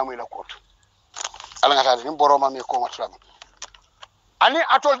nyima diamu ila koto ala ngata ni boroma mi ko matram ani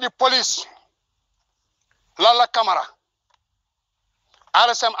atol di police lala camera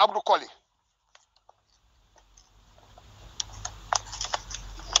RSM Abdou Koli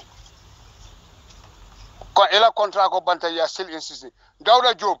ko ela contrat ko banta ya still insisting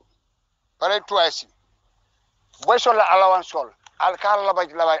Dawda Job pare twice boy sol la allowance sol al kala la bay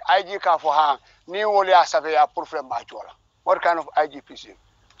IG ka fo ha ni woli asafe ya pour frère ma jola what kind of IGPC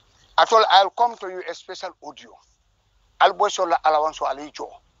atol I'll come to you a special audio al boy sol la allowance so ali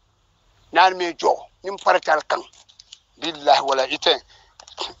jo nan me jo nim pare tal kan billahi wala ite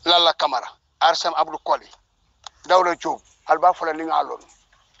lalla camara arsam Abdou Koli Dawda Job al ba fo la li nga lon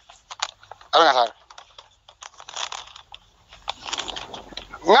al nga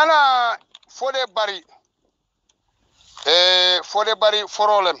ngana fode bari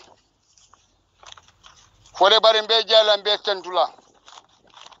forolem fode bari be jalam be tentula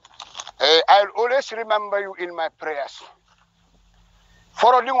I'll always remember you in my prayers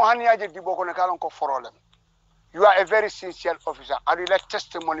forodi mo haniaje diboko ne kalon ko forolem you are a very sincere officer and you like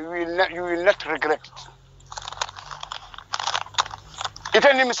testimony you will not regret it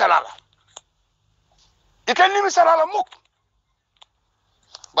itani misalala muk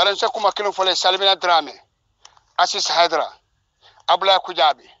baran sakuma kilo fole salmina drame asis hadra abla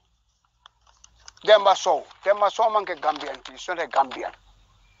kujabi demba so manke gambian ti so de gambian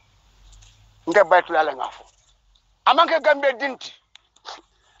nde baytu la ngafo amanke gambe dinti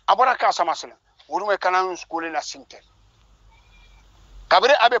abora ka samasla wurume kanan school na sinte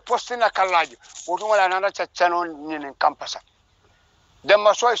kabre abe poste na kalaji wurume la nanda chachano nyinin campus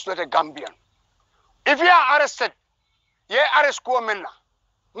demba so is not a gambian if you are arrested ye arrest ko menna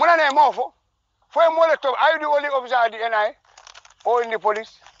muna ne mofo fo mo le to are you the only officer at the NI or in the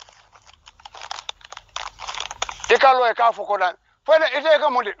police ikalo e ka fo ko dan fo le ite ka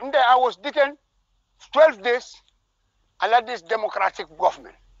mo de I was detained 12 days under this democratic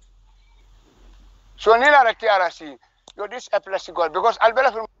government so nila la TRC yo this a place God because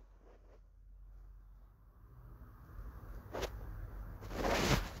albela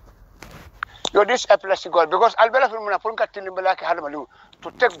yo this a place God because albela film na pon ka tilimbala ke hadama liw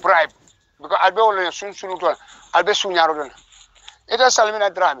to take bribe because albe wala sun to albe sunyaro don ita salmina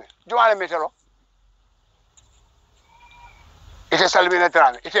drame jumale metelo ite salmina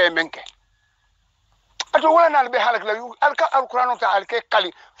tran ite menke ato wala nal be halak la alka alquran ta alke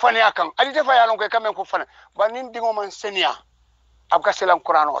kali fania kan ali te fa yalon ko kamen ko fana ba nin dingo man senia abka selam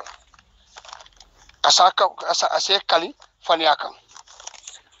quran wala asaka ase kali fania kan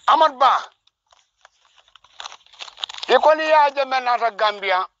amad ba e ko ni ya jamen nata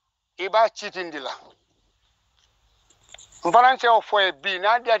gambia iba chitindila mfaranse o foye bi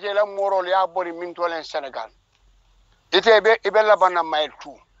na diate la morol ya bori min tolen senegal ite be ibe labana mile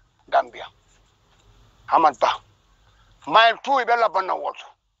 2 gambia amad ba mile 2 ibe labana woto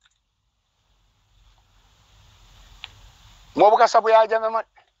mo buka sabu ya jamen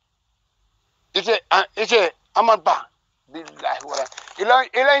ite amad ba billahi wala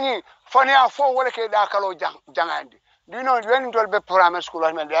ila ni fania fo wala ke da kalo jangandi do you know when you be primary school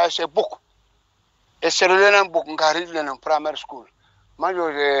I mean there is a book a certain book ngari len primary school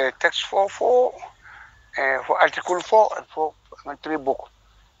majo text for article 4 for 3 book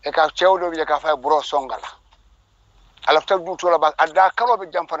e ka cewdo bi ka fa bro songala ala ta du to la ba ada kalo be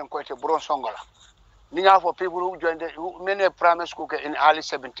jamfaren ko te bro songala ni nga for people who joined many primary school in early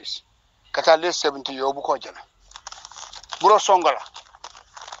 70s kata late 70 yo bu ko jana bro songala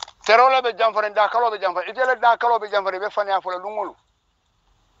terola be jamfaren da kalo be jamfaren itele da kalo be jamfaren be fania fo la lungulu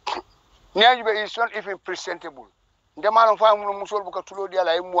Niajibe is not even presentable. The man of Musol Bukatulo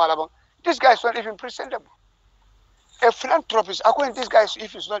Diala Mualaba. This guy is not even presentable. A philanthropist, according to this guy,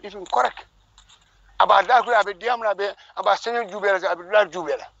 if it's not even correct. About that, we have a diamond about sending Jubela, about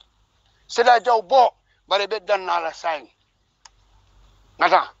Jubela. Said I Joe Bo, but a bit done Nala sign.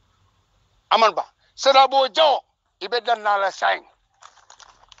 Nata Amanba. Said I Bo Joe, he bet done Nala sign.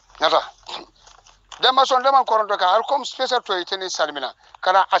 Nata. Demason Deman Korondoka, I'll come special to it in Salimina.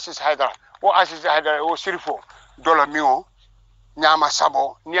 Kana Assis Hydra, or Assis Hydra, or Sirifo, Dollar Mio, Nyama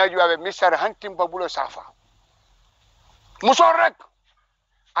Sabo, near you have a Mr. Hunting Babulo Safa. Musorek,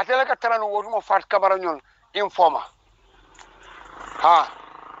 I tell a Catalan was fat Cabaranol, informer.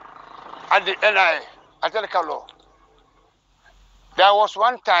 At the NI, I tell a Calo. There was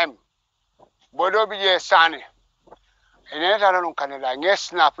one time, Bodobi Sani, and then Canada, yes,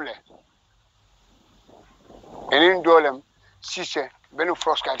 Snaple. And in Dolem, Sisse, Benu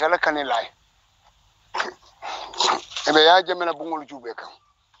Frosca, Tala Canelai. And the Ajamena Bungal Jubeka.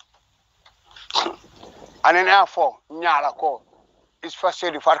 And an air for Nyala call. It's first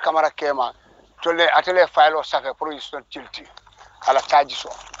said if our camera came out to let a file or suffer for is not guilty. I'll attach so.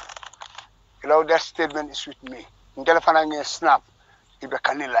 That statement is with me. In telephone, I snap, if a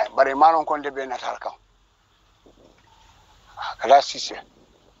canelai, but a man on Conde Benatarka. That's Sisse.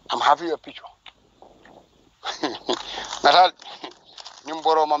 I'm having a picture. Natal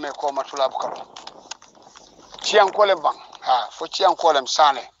Nimboro Mame Koma Tulabkaro. Chian Kolem Bang, for Chian Kolem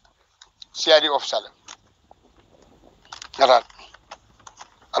Sane, Siadi of Salem. Natal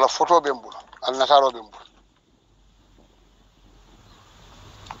Ala photo Bimbu, Al Nataro Bimbu.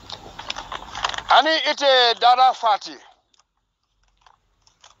 Ani ite Dada Fati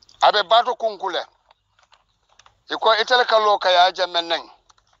Abe Bato Kunkule. Iko Iteleka Loka ya Jameneng,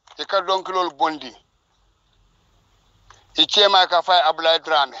 Ika Donkilol Bondi. Ichema ka fay Ablaye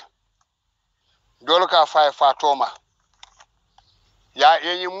Drame dol ka fay Fatoma ya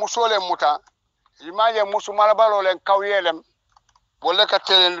yenyi musole muta imaje musu malabalo len kawyelem wala ka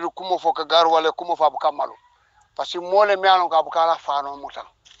telen kumo fo ka gar wala kumo fa bu kamalu parce que mole miano ka bu kala fano muta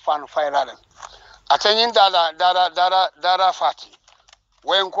fano fayralen atanyin dara fati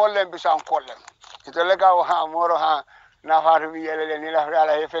wen kollem bisan kollem itole ka ha moro ha na faatu bi yele ni la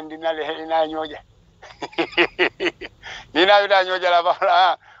ala hefendi na le ina nyoje ni na yuda nyoje la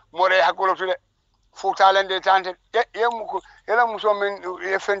bala more hakulo tule futalen de tante ye muko ela muso men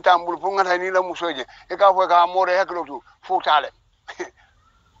e fentambul fu ngata ni la musoje e ka fo ka more hakulo tu futale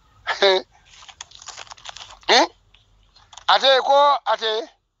ate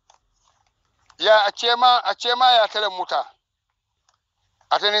ya achema ya tele muta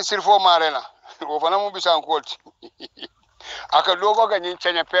ate ni sirfo marena o fana mu bisan kolti aka logo ga nyin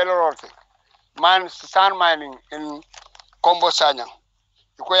chenya pelorote man sand mining in Kombo Sanya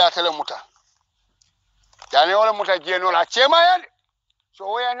iko ya tele muta yani wala muta jeno la chema ya so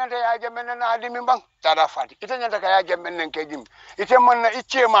waya nanta ya jamen na adimi bang tada fati ita nyanta ka ya jamen nan ke jim ite man na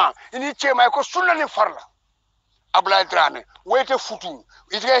ichema ini chema ko sunna ni farla Ablaye Drame wete futu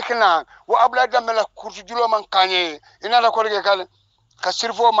ite kana wo Ablaye Drame la kurtu julo man kanye ina la ko rege kal ka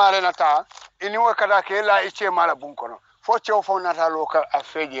sirfo mare na ta ini wo kada ke la ichema la bunkono fo chew fo nata lo ka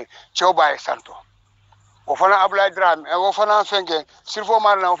afeje chew baye santo o fana Ablaye Drame o fana fenge sirfo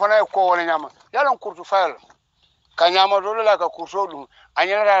mare na o fana ko wona nyama yalon kurtu fayal kanyama dole la ka kurso dum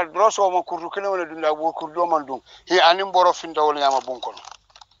anyala da droso mo kurdu kene wala dum la bo kurdo man dum hi anim boro finta wala nyama bunkon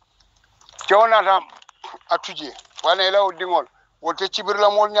jewna tam atuje wana ila dingol wote cibirla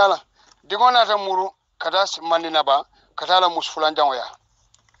mol nyala dingona ta muru kata mandina ba kata la musfulan jangoya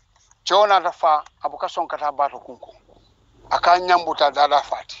jewna ta fa abuka son kata bato kunko aka nyambuta dada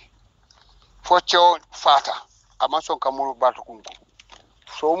fati fo cew fata ama son kamuru bato kunko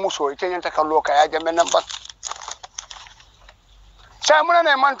so muso ite nyanta kallo ka ya jamen nan ba sa muna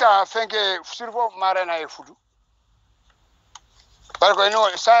ne manta fenke sirfo mare na e fudu barko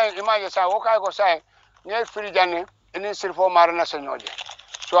ino sa imaje sa wo kay ko sa ne firi janne ene sirfo mare na senyoje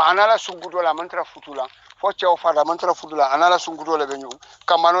so anala sungudo la mantra futula fo cew fata mantra futula anala sungudo le benyu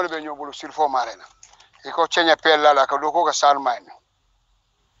kamano le benyu bulu sirfo mare na iko cenya pella la ka do ko ka salmain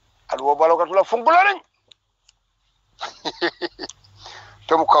alwo balo ka tula fungulo ren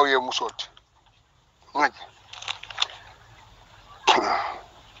to mu kawye musot ngaje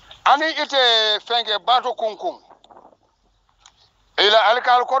ani ite fenge bato kunkun ila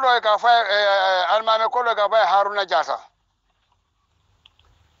alkal kodo ka fa almame kodo ka fa haruna jata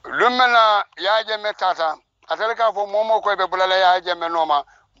lumena yaaje metata atalka fo momo ko be bulala yaaje menoma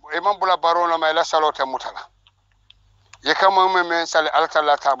e man bula barono ma la salote mutala ye kama men sal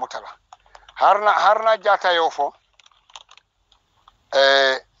altalla ta mutala harna jata yo fo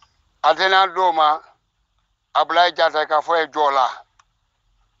adena doma ablay jata ka fo e jola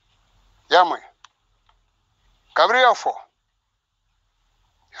yamoy kabriyo fo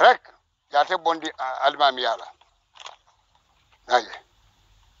rek yate bondi almami yala aye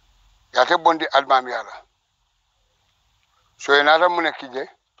yate bondi almami yala so enata mune kije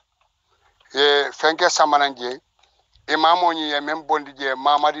e fenke samananje imamo ni ye mem bondi je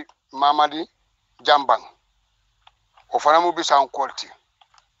mamadi jambang o fanamu bisan kolti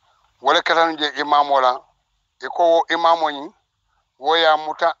wala katan je imamo la e ko imamo ni woya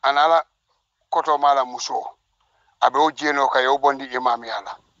muta anala koto mala muso abe o jeno ka yo bondi imam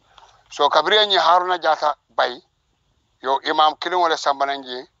yala so kabriya ni haruna jata bay yo imam kilin wala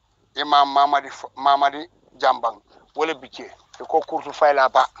sambananje imam mamadi jambang wala bice ko kurtu fayla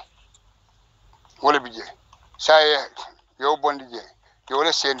ba wala bije say yo bondi je yo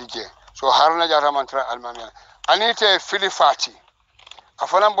wala sendi je so haruna jata mantra almamiya anite filifati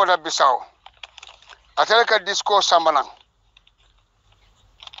afanan boda bisaw atelka disco sambanan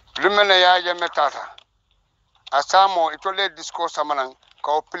lumena yaaje metata asamo itole disco samanan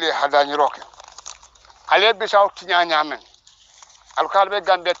ko pile hadani roke ale bisaw tinya nyamen alkalbe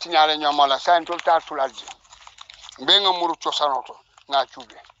gambe tinya le nyamala sain tolta tulalji benga muru chosanoto na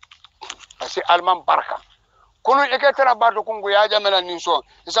chube asi alman barka kono eketera bado kungu yaaje mena ninso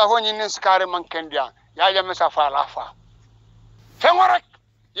isa ho nyin skare man kendia yaaje mesa fa lafa fengorek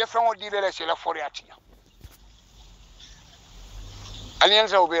ye fengo dilele se la foriatia alien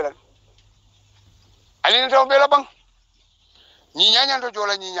sa obela bang ni nyanya ndo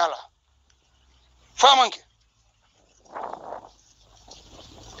jola ni nyala famanke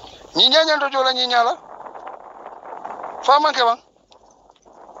ni nyanya ndo jola ni nyala famanke bang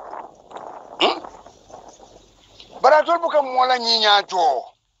baratol buka mola ni nyajo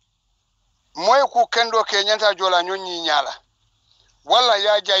moy ku kendo ke nyanta jola nyon ni nyala wala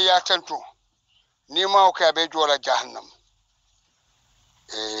ya ja ya tanto ni ma o ka be jola jahannam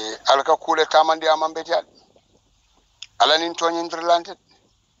alka kule tamandi amambeti alanin tonyindirlante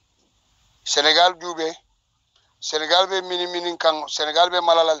Senegal jube Senegal be mini kan Senegal be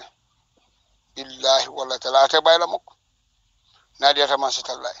malalal billahi wala talata bayla mok nadi ata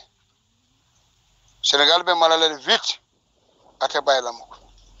masatallahi Senegal be malalal vite ata bayla mok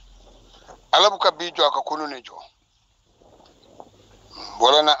alabu ka bijo aka kunune jo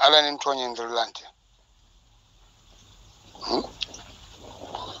wala na alanin tonyindirlante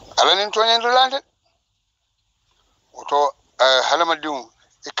alanin tonyindirlante oto halama dimu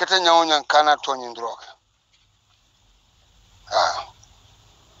ikata nyawonya kana tonyindroka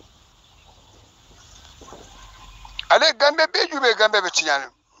ale gambe be gambe be tinyane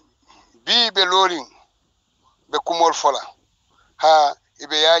bi be loring be kumol fola ha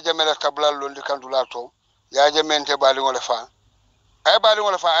ibe yaaje mela tablal londi kandula to yaaje mente bali ngole fa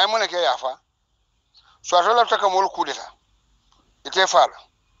ay mona ke yafa so atola taka mol kudeta ite fala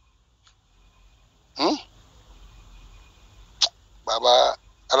baba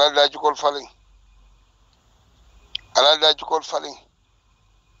ala daji kol falin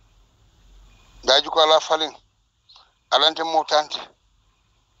daji ko ala falin alante motante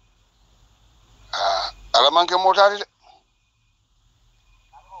ala manke motade de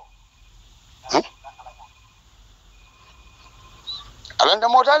alante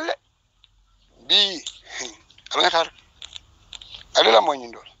motade de bi alngatar alila mo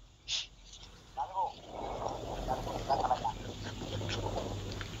nyindol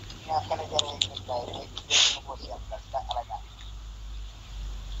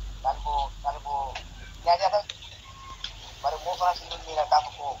Baru mau frase ini lah kamu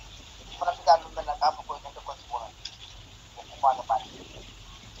ko, frase dalam benar kamu ko yang terkait bola, bukan apa apa.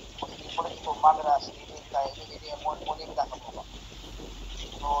 Boleh itu malah sendiri kayak ini mau kita kamu.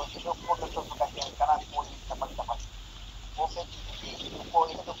 So itu pun betul bukan yang karena mau teman-teman. Oke itu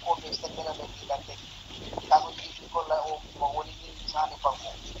ko mesti kena beri dan kamu itu kalau mau ini sana bangku.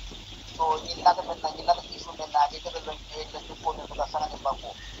 So ini ada isu benar kita dalam itu ko yang kita sana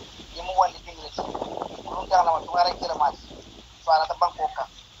bangku. Ini mau wali tinggal sih. Belum jangan lama tunggu kira mas. Soalnya tembang koka.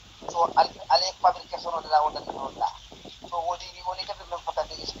 So ale fabrication de la onda de onda. So woni kan dalam kata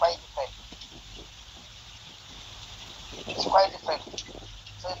di spy different. Spy different.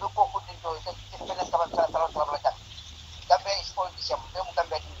 So itu ko kutin to itu kita sama kalau belajar. Gambe exploitation, dia bukan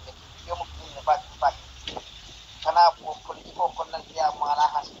bagi dia mungkin lebat. Karena politiko kon dia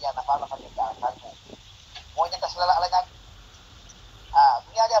mengarah hasilnya apa apa dia kan. Mau nyata selala alanya.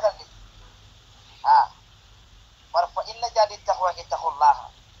 Ini aja tadi. Marfa inna jadi taqwa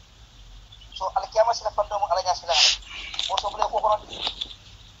ittaqullah. So al-qiyamah sila pando mo alanya sila. Mo so boleh ko kono.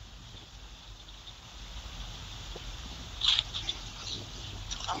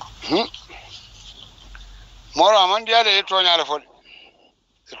 moro man dia de to nyaala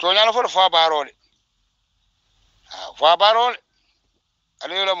fol fa barole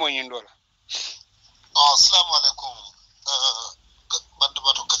alila mo nyindola assalamu alaikum banda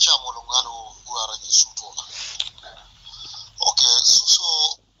bato kacha mo ngalo wara ni suto okay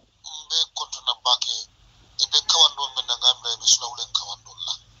suso mbe kontona bake ebe kawando men ngambe be sulawlen kawando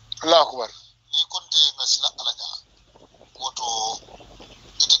la Allahu akbar ni konte ngasila alanya woto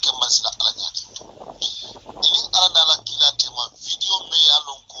ite ke masila alanya ni alanda la kila tema video me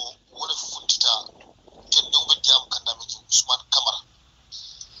yalon ko wala funtita ken dum diam kanda me Usman Kamara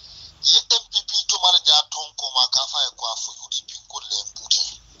ye MPP to mala ja tonko ma ka fa ko afu UDP ko le mbute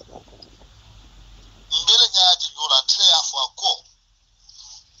mbele nyaaji nyola tre afu ko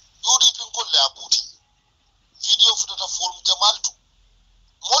UDP ko le abuti video futata forum jamaltu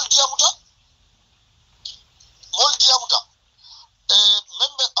mol diamuta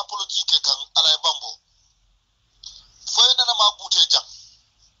membe apology ke kan alay bambo foyna na mabute jam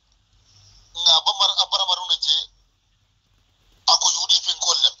nga bamar abaramaruna je ako UDP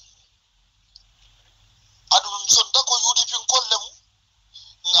ko lem adun sonda ko UDP kollem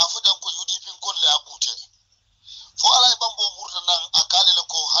nga fudan ko UDP kolle abute fo alay bambo murta nan akale le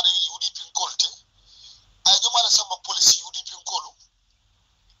ko hani UDP kolte ay jomala sama police UDP kolu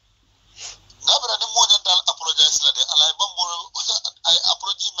ngabra ni mo nyandal apologize la de alay bambo ay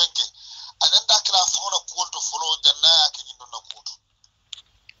apology menke ananda kila fona kolto follow janna ke nyindo na koto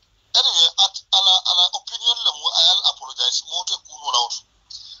anyway at ala opinion le mo ayal apologize mo te kuno lawt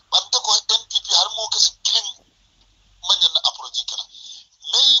bante ko NPP har mo ke killing manyan apology kala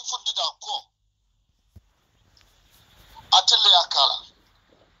may fundida ko atelle akala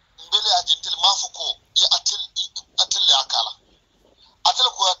mbele ajentel mafuko ya atelle akala atel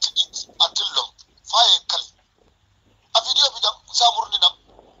ko atellom faye kali a video bi dam samurni nam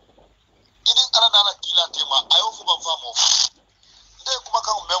inin alana la kila tema ayo fu ban famo ndey kuma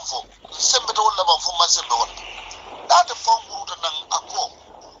kan memfo sembe to wala ban fu man sembe wala data fanguru tan nan akko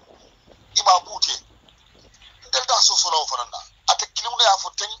ima bute ndel da so solo fananda ate kilimna ya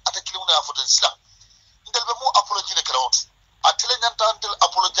foten sila ndel be mu apology de krawot atele nyanta antel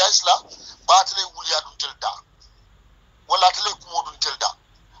apologize la ba atele wuliya dun tel da wala atele kumo dun tel da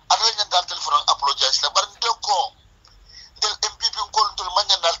atele nyanta antel fran apologize la bar ndel ko ndel MPP ko ndel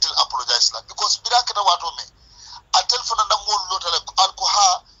manyan antel apologize la because biraka da wato me atel fana na mo lotale alko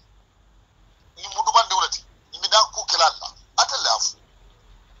ha ni mudu bande wulati ni da ku kelalla atele afu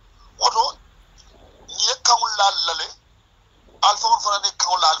woto ni kawla lale alfa fana ne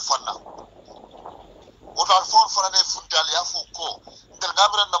kawla alfanna woto alfa fana ne fundal ya fu ko ndel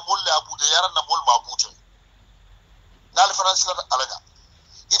gamira na molle abude yaran na mol mabute dal fana sila alaga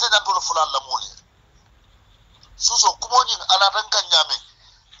ite dan to fulal la molle suso kumo ni ala dan kan nyame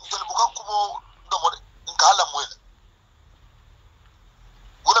ndel bukan kumo do mo nka ala moyle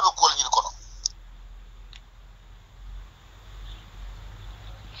wala be kol ni kono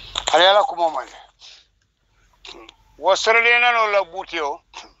alala kumo male wasrelena no la butio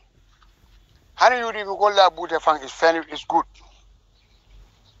hani yudi bi golla bute fan is good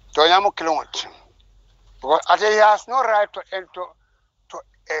to nyamo kilomot because he has no right to enter to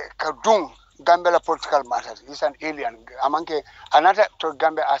kadung Gambia political matters. He's an alien. Amanke another to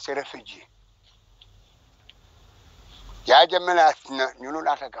Gambia as a refugee. ya jamana atina ñunu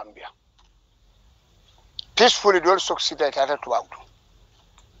nata Gambia peacefully dol succeed tata tuwawdu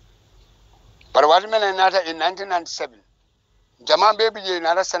but what men nata in 1997 jama be bi je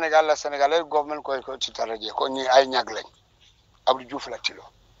nata Senegal la Senegalese government ko ci taraje ko ni ay ñag lañ Abdou Diouf la tilo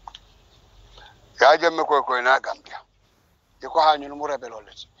ya jamme ko na Gambia ko ha ñun mu rebelo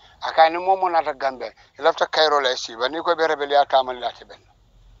la ci akani momo nata Gambia lafta Cairo la ci ba ni ko be rebel ya tamal la te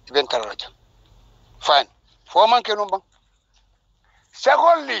ben taraja fine fo man ke bang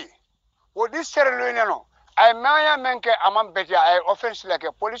secondly what this ceremony no I maya menke amam betia I offense like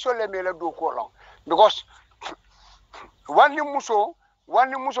a police le mele do ko long because wani muso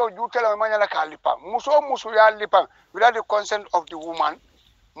jutela manya la kalipa muso ya lipa without the consent of the woman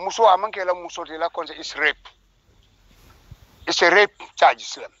muso amanke la muso la consent is rape. It's a rape charge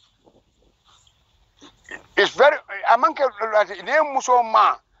Islam. It's very amanke ne muso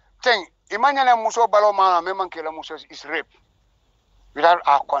ma thing imanya la muso balo ma me manke la muso is rape without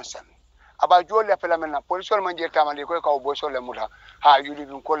our consent. Aba jole apela mena police man je tamande ko ka obo so le muta ha yuli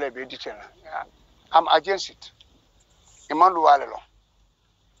dun ko le be ditena am against it imandu wale lo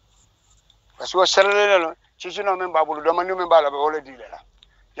parce que serele lo chichino men babulu do manu men bala be wole dilela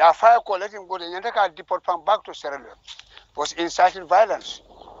ya fa ko letin go de nyanta ka deport from back to serele was inciting violence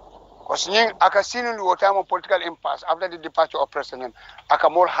because ning aka sinu lu wotamo political impasse after the departure of president aka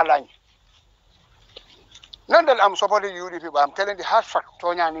mol halani nandal am supporting UDP but I'm telling the hard fact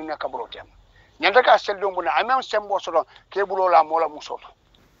tonya ni na kabrotem nyanta ka sel do muna amem sembo solo ke bulo la mola musoto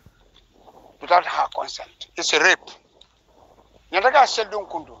without her consent it's a rape nyanta ka sel do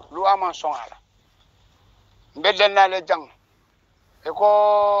kundu lu aman son ala bedden na le jang e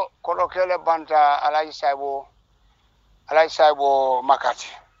ko lokele banta alay saibo makati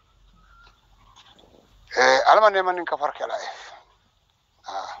alama ne man ka farkela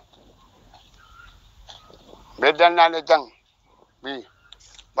beddan na le jang bi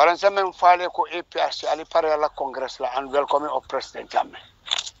balan semen faale ko APRC ali pare la congress la and welcome of president Jammeh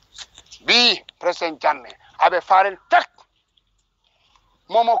bi president Jammeh abe faren tak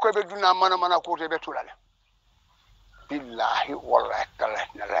momo ko be duna mana ko te be tulale billahi wallahi taala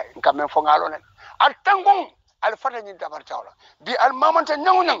ngam fo ngalo ne al tangong al fata ni dabar tawla bi al mamanta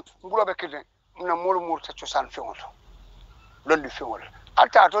nyang ngulo be kide na mur ta ciosan fiŋoto londi fiŋol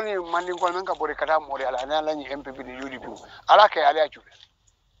alta to ni mandi ko men ka bori kata mori ala na la ni MPP ni UDP ala ke ala jule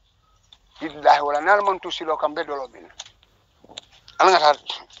billahi wala nal man tusilo kambe dolo bin ala ngata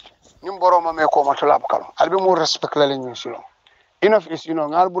nim boroma me ko matula bakalo albi mo respect la ni silo enough is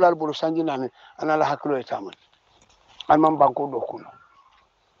ngal bulal bulu sanji nani ana la haklo e tamal alman banko do kuno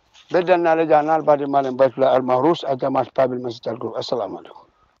beddan na la janal badi malen baytula al mahrus a jamat pabil masjid al group assalamu alaikum